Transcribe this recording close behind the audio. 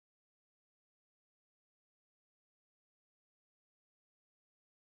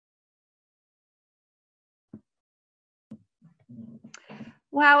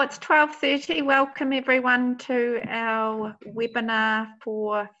Well, it's 12:30. Welcome everyone to our webinar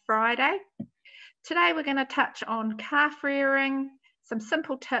for Friday. Today we're going to touch on calf rearing, some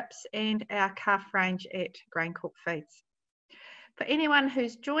simple tips and our calf range at GrainCorp Feeds. For anyone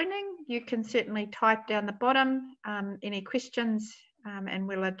who's joining, you can certainly type down the bottom any questions and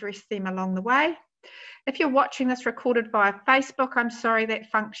we'll address them along the way. If you're watching this recorded via Facebook, I'm sorry, that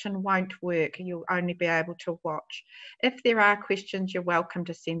function won't work. You'll only be able to watch. If there are questions, you're welcome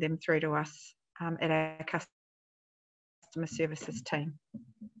to send them through to us at our customer services team.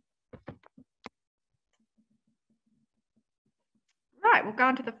 Right, we'll go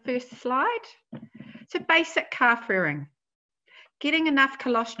on to the first slide. So basic calf rearing. Getting enough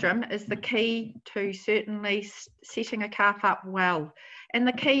colostrum is the key to certainly setting a calf up well. And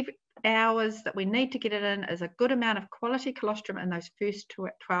the key hours that we need to get it in is a good amount of quality colostrum in those first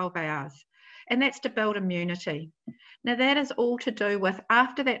 12 hours. And that's to build immunity. Now that is all to do with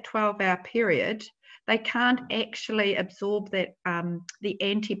after that 12-hour period, they can't actually absorb that the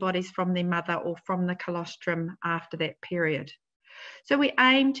antibodies from their mother or from the colostrum after that period. So we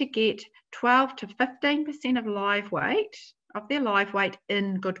aim to get 12 to 15% of their live weight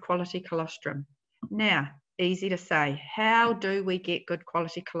in good quality colostrum. Now, easy to say, how do we get good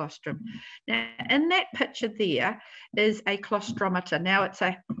quality colostrum? Now, in that picture there is a colostrometer. Now, it's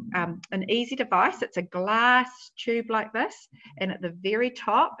an easy device. It's a glass tube like this, and at the very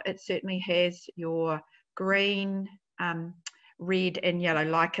top, it certainly has your green, red, and yellow,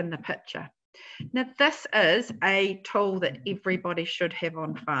 like in the picture. Now, this is a tool that everybody should have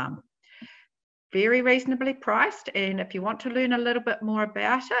on farm. Very reasonably priced, and if you want to learn a little bit more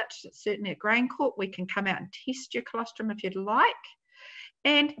about it, certainly at GrainCorp, we can come out and test your colostrum if you'd like.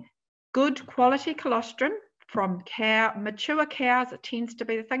 And good quality colostrum from mature cows, it tends to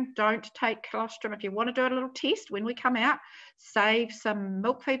be the thing. Don't take colostrum. If you want to do a little test when we come out, save some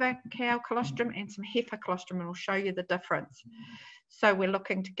milk feeder cow colostrum and some heifer colostrum, and we'll show you the difference. So we're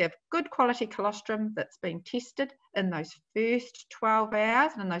looking to give good quality colostrum that's been tested in those first 12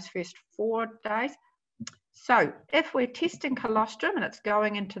 hours and in those first 4 days. So if we're testing colostrum and it's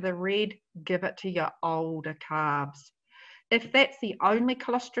going into the red, give it to your older calves. If that's the only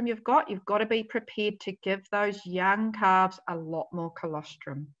colostrum you've got to be prepared to give those young calves a lot more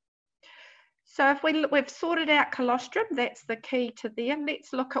colostrum. So if we've sorted out colostrum, that's the key to them.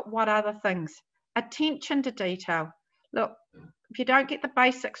 Let's look at what other things. Attention to detail. Look, if you don't get the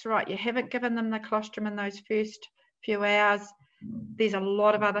basics right, you haven't given them the colostrum in those first few hours, there's a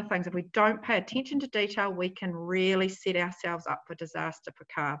lot of other things. If we don't pay attention to detail, we can really set ourselves up for disaster for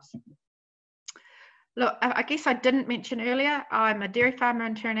calves. Look, I guess I didn't mention earlier, I'm a dairy farmer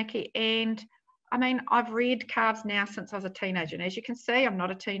in Taranaki, and I mean, I've reared calves now since I was a teenager. And as you can see, I'm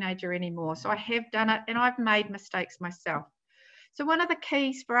not a teenager anymore. So I have done it and I've made mistakes myself. So one of the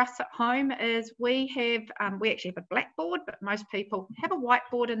keys for us at home is we actually have a blackboard, but most people have a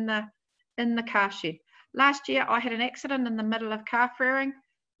whiteboard in the calf shed. Last year, I had an accident in the middle of calf rearing.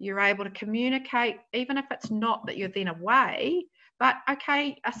 You're able to communicate, even if it's not that you're then away, but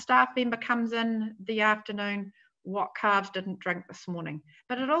okay, a staff member comes in the afternoon, what calves didn't drink this morning.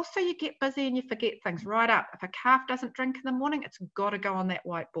 But it also, you get busy and you forget things right up. If a calf doesn't drink in the morning, it's got to go on that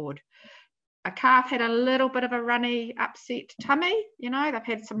whiteboard. A calf had a little bit of a runny, upset tummy, they've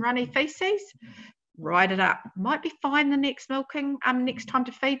had some runny feces, write it up. Might be fine the next time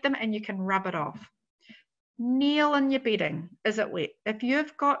to feed them, and you can rub it off. Kneel in your bedding. Is it wet? If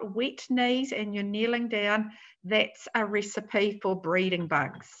you've got wet knees and you're kneeling down, that's a recipe for breeding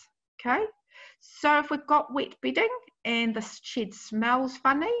bugs, okay? So if we've got wet bedding and the shed smells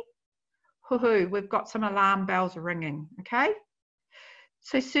funny, we've got some alarm bells ringing, okay?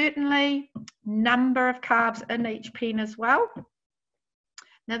 So certainly number of calves in each pen as well.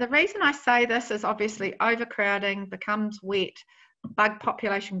 Now the reason I say this is obviously overcrowding becomes wet, bug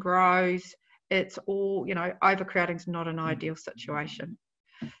population grows, it's all, overcrowding is not an ideal situation.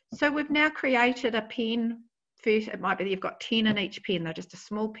 So we've now created a pen. First, it might be that you've got 10 in each pen, they're just a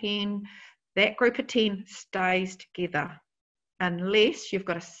small pen. That group of 10 stays together unless you've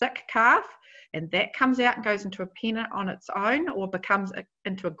got a sick calf and that comes out and goes into a pen on its own or becomes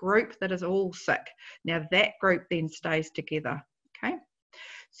into a group that is all sick. Now that group then stays together, okay?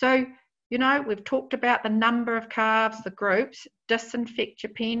 So, we've talked about the number of calves, the groups, disinfect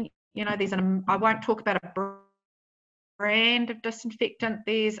your pen. I won't talk about a brand of disinfectant.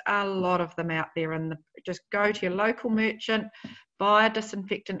 There's a lot of them out there, and just go to your local merchant, buy a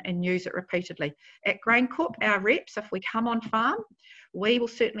disinfectant and use it repeatedly. At GrainCorp, our reps, if we come on farm, we will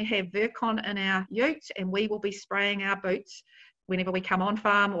certainly have Virkon in our utes and we will be spraying our boots whenever we come on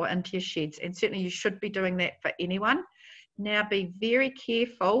farm or into your sheds. And certainly you should be doing that for anyone. Now be very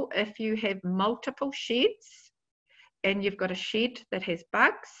careful if you have multiple sheds and you've got a shed that has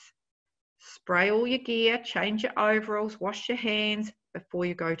bugs. Spray all your gear, change your overalls, wash your hands before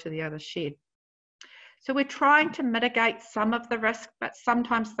you go to the other shed. So we're trying to mitigate some of the risk, but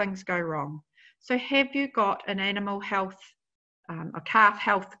sometimes things go wrong. So have you got an animal health, a calf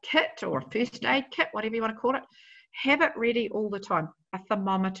health kit or a first aid kit, whatever you want to call it? Have it ready all the time, a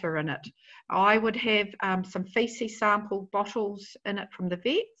thermometer in it. I would have some feces sample bottles in it from the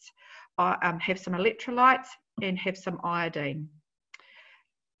vets, have some electrolytes and have some iodine.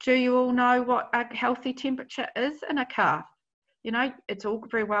 Do you all know what a healthy temperature is in a calf? You know, it's all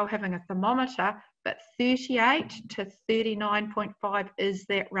very well having a thermometer, but 38 to 39.5 is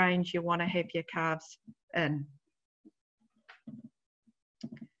that range you want to have your calves in.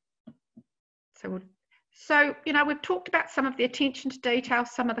 So, you know, we've talked about some of the attention to detail,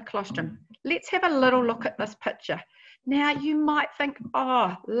 some of the colostrum. Let's have a little look at this picture. Now, you might think,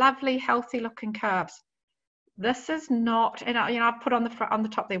 oh, lovely, healthy looking calves. This is not, and you know, I've put on the front, on the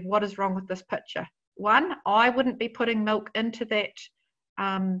top there, what is wrong with this picture? One, I wouldn't be putting milk into that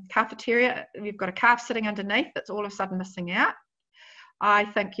cafeteria. You've got a calf sitting underneath that's all of a sudden missing out. I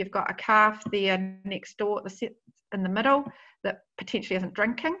think you've got a calf there next door in the middle that potentially isn't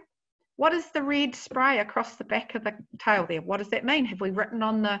drinking. What is the red spray across the back of the tail there? What does that mean? Have we written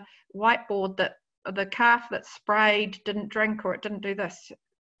on the whiteboard that the calf that sprayed didn't drink or it didn't do this?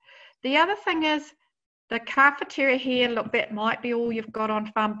 The other thing is the cafeteria here, look, that might be all you've got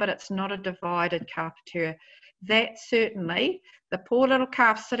on farm, but it's not a divided cafeteria. That certainly, the poor little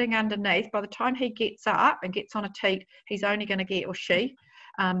calf sitting underneath, by the time he gets up and gets on a teat, he's only going to get, or she,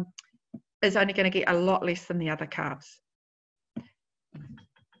 is only going to get a lot less than the other calves.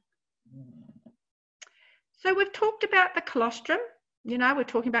 So we've talked about the colostrum, you know, we're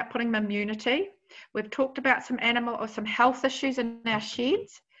talking about putting them immunity. We've talked about some animal or some health issues in our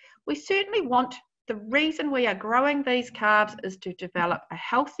sheds. We certainly want, the reason we are growing these calves is to develop a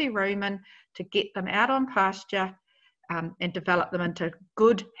healthy rumen, to get them out on pasture and develop them into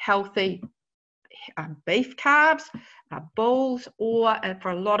good, healthy beef calves, bulls, or for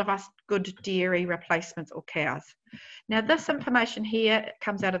a lot of us, good dairy replacements or cows. Now this information here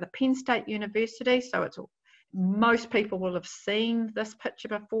comes out of the Penn State University, so it's most people will have seen this picture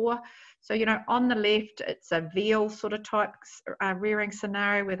before. So, you know, on the left, it's a veal sort of type rearing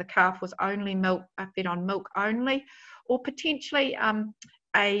scenario where the calf was only fed on milk only, or potentially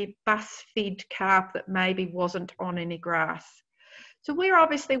a bus-fed calf that maybe wasn't on any grass. So we're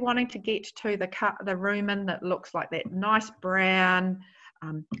obviously wanting to get to the rumen that looks like that, nice brown,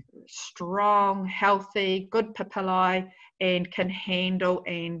 strong, healthy, good papillae, and can handle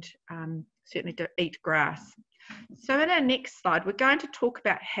and certainly to eat grass. So in our next slide, we're going to talk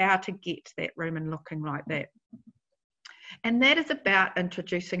about how to get that rumen looking like that. And that is about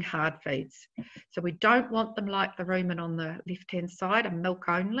introducing hard feeds. So we don't want them like the rumen on the left-hand side, a milk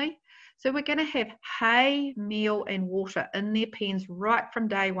only. So we're going to have hay, meal and water in their pens right from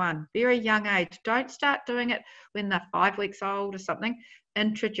day one, very young age. Don't start doing it when they're 5 weeks old or something.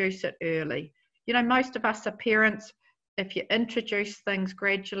 Introduce it early. You know, most of us are parents. If you introduce things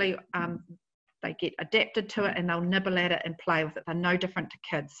gradually, they get adapted to it and they'll nibble at it and play with it. They're no different to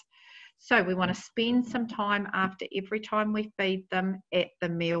kids. So we want to spend some time after every time we feed them at the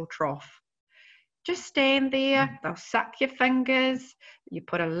meal trough. Just stand there, they'll suck your fingers, you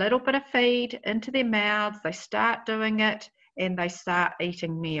put a little bit of feed into their mouths, they start doing it and they start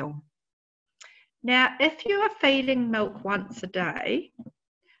eating meal. Now, if you are feeding milk once a day,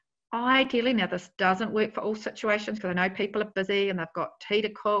 ideally, now this doesn't work for all situations because I know people are busy and they've got tea to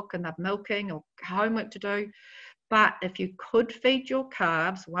cook and they're milking or homework to do. But if you could feed your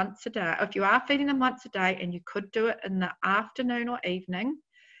calves once a day, if you are feeding them once a day and you could do it in the afternoon or evening,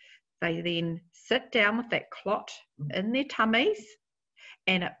 they then sit down with that clot in their tummies,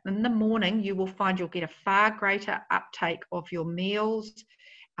 and in the morning you will find you'll get a far greater uptake of your meals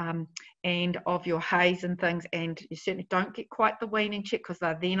and of your hays and things, and you certainly don't get quite the weaning check because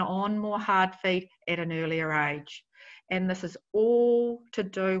they're then on more hard feed at an earlier age. And this is all to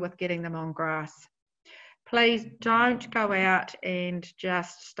do with getting them on grass. Please don't go out and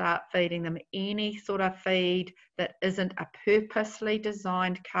just start feeding them any sort of feed that isn't a purposely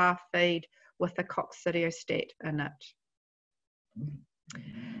designed calf feed with a coccidiostat in it.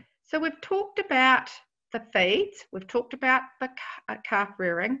 So we've talked about the feeds, we've talked about the calf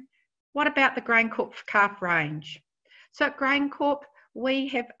rearing. What about the GrainCorp calf range? So at GrainCorp, we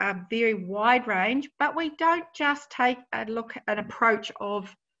have a very wide range, but we don't just take an approach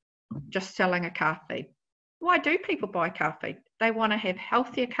of just selling a calf feed. Why do people buy calf feed? They want to have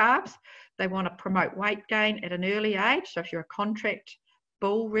healthier calves. They want to promote weight gain at an early age. So if you're a contract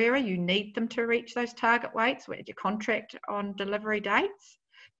bull rearer, you need them to reach those target weights at your contract on delivery dates.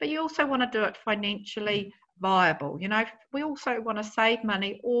 But you also want to do it financially viable. You know, we also want to save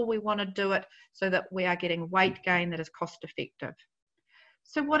money, or we want to do it so that we are getting weight gain that is cost effective.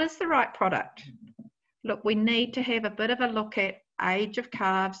 So what is the right product? Look, we need to have a bit of a look at age of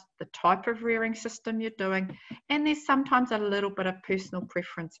calves, the type of rearing system you're doing, and there's sometimes a little bit of personal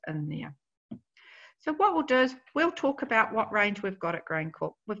preference in there. So what we'll do is we'll talk about what range we've got at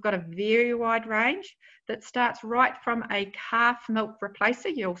GrainCorp. We've got a very wide range that starts right from a calf milk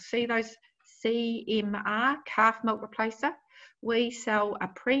replacer. You'll see those CMR, calf milk replacer. We sell a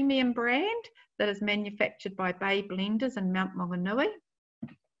premium brand that is manufactured by Bay Blenders in Mount Maunganui.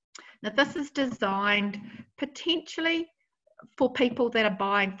 Now this is designed potentially for people that are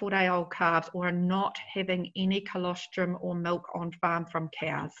buying 4-day-old calves or are not having any colostrum or milk on farm from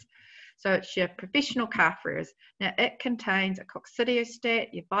cows. So it's your professional calf rearers. Now it contains a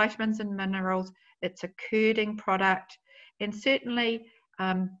coccidiostat, your vitamins and minerals. It's a curding product, and certainly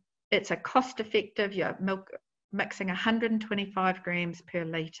it's a cost-effective. Your milk mixing 125 grams per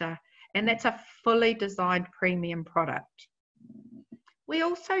litre, and that's a fully designed premium product. We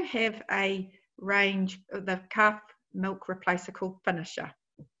also have a range of the calf milk replacer called Finisher.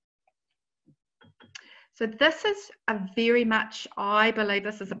 So this is a very much, I believe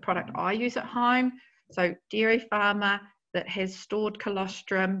this is a product I use at home. So dairy farmer that has stored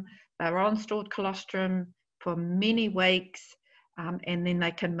colostrum, they're on stored colostrum for many weeks, and then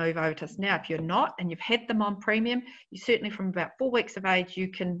they can move over to us. Now, if you're not and you've had them on premium, you certainly from about 4 weeks of age, you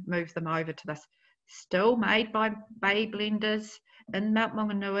can move them over to this. Still made by Bay Blenders in Mount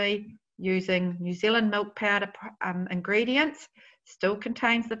Maunganui using New Zealand milk powder ingredients. Still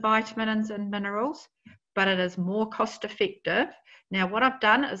contains the vitamins and minerals, but it is more cost effective. Now what I've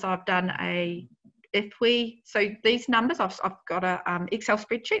done is I've done so these numbers, I've got a Excel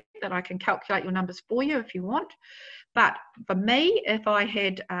spreadsheet that I can calculate your numbers for you if you want. But for me, if I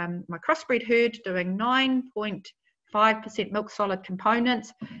had my crossbred herd doing 9.5% milk solid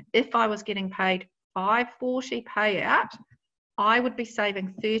components, if I was getting paid $5.40 payout, I would be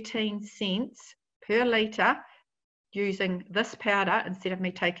saving 13 cents per litre using this powder instead of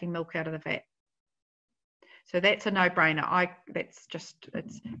me taking milk out of the vat. So that's a no-brainer.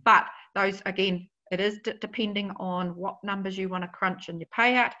 But those, again, it is depending on what numbers you want to crunch in your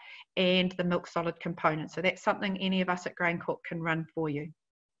payout and the milk solid component. So that's something any of us at GrainCorp can run for you.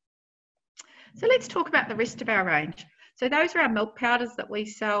 So let's talk about the rest of our range. So those are our milk powders that we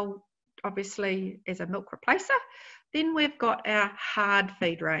sell, obviously, as a milk replacer. Then we've got our hard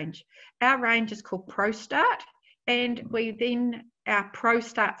feed range. Our range is called ProStart, and our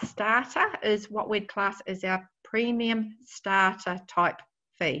ProStart starter is what we'd class as our premium starter type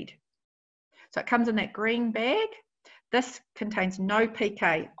feed. So it comes in that green bag. This contains no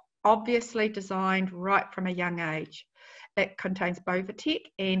PK, obviously designed right from a young age. It contains Bovatec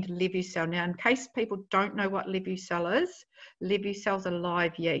and Levucel. Now, in case people don't know what Levucel is, Levucel's a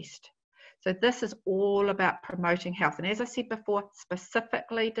live yeast. So this is all about promoting health. And as I said before,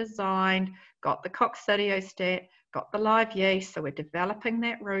 specifically designed, got the coccidiostat, got the live yeast. So we're developing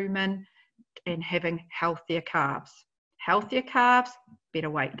that rumen and having healthier calves. Healthier calves,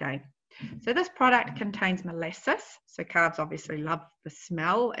 better weight gain. So this product contains molasses. So calves obviously love the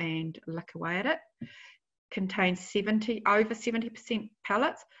smell and lick away at it. Contains over 70%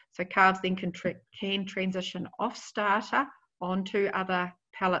 pellets. So calves then can transition off starter onto other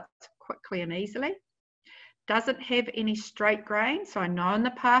pellets quickly and easily. Doesn't have any straight grain. So I know in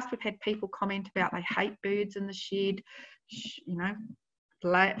the past we've had people comment about they hate birds in the shed, you know,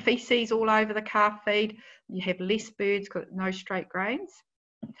 feces all over the calf feed. You have less birds because no straight grains.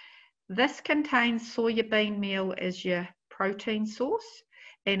 This contains soybean meal as your protein source,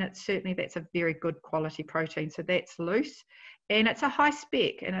 and that's a very good quality protein. So that's loose, and it's a high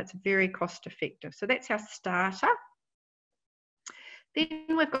spec, and it's very cost effective. So that's our starter. Then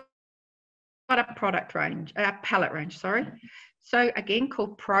we've got a product range, our pellet range, sorry. So again,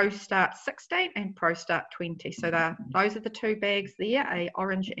 called ProStart 16 and ProStart 20. So those are the two bags there, a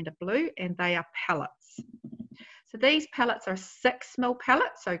orange and a blue, and they are pellets. So these pellets are 6 mil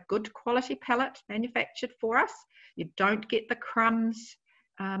pellet, so good quality pellet manufactured for us. You don't get the crumbs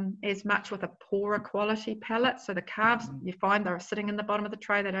as much with a poorer quality pellet. So the calves, you find they're sitting in the bottom of the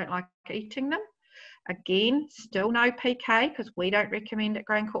tray, they don't like eating them. Again, still no PK, because we don't recommend at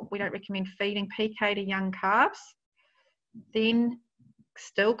GrainCorp, we don't recommend feeding PK to young calves. Then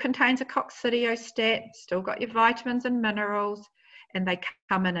still contains a coccidiostat, still got your vitamins and minerals, and they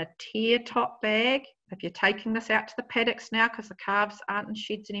come in a tear top bag. If you're taking this out to the paddocks now, because the calves aren't in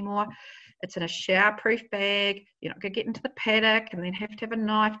sheds anymore, it's in a shower-proof bag. You're not going to get into the paddock and then have to have a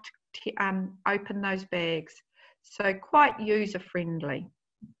knife to open those bags. So quite user-friendly.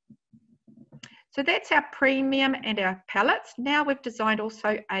 So that's our premium and our pellets. Now we've designed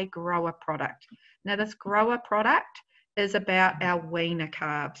also a grower product. Now this grower product is about our weaner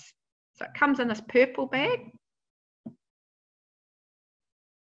calves. So it comes in this purple bag.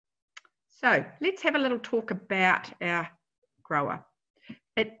 So let's have a little talk about our grower.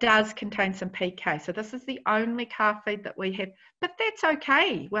 It does contain some PK. So this is the only calf feed that we have, but that's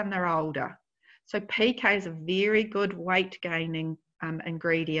okay when they're older. So PK is a very good weight gaining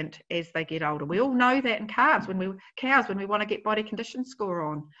ingredient as they get older. We all know that in cows when we want to get body condition score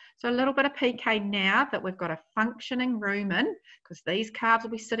on. So a little bit of PK now that we've got a functioning rumen, because these calves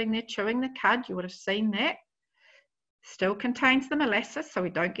will be sitting there chewing the cud. You would have seen that. Still contains the molasses, so we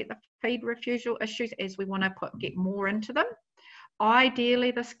don't get the feed refusal issues as we want to get more into them. Ideally,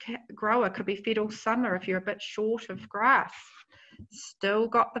 this grower could be fed all summer if you're a bit short of grass. Still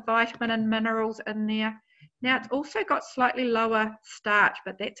got the vitamin and minerals in there. Now, it's also got slightly lower starch,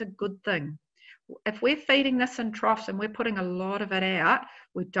 but that's a good thing. If we're feeding this in troughs and we're putting a lot of it out,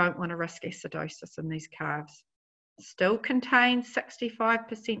 we don't want to risk acidosis in these calves. Still contains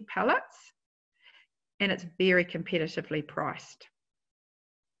 65% pellets, and it's very competitively priced.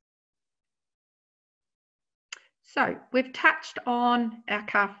 So we've touched on our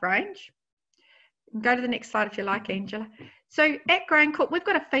calf range. Go to the next slide if you like, Angela. So at GrainCorp, we've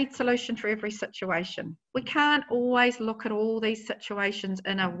got a feed solution for every situation. We can't always look at all these situations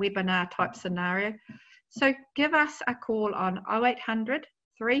in a webinar type scenario. So give us a call on 0800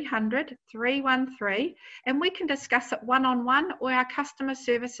 300 313 and we can discuss it one-on-one, or our customer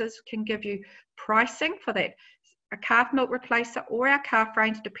services can give you pricing for that, a calf milk replacer or our calf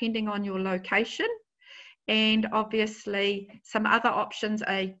range depending on your location. And obviously some other options,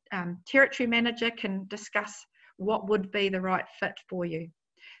 a territory manager can discuss what would be the right fit for you.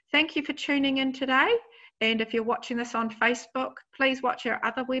 Thank you for tuning in today. And if you're watching this on Facebook, please watch our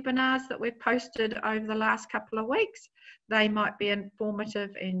other webinars that we've posted over the last couple of weeks. They might be informative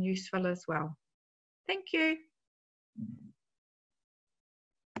and useful as well. Thank you.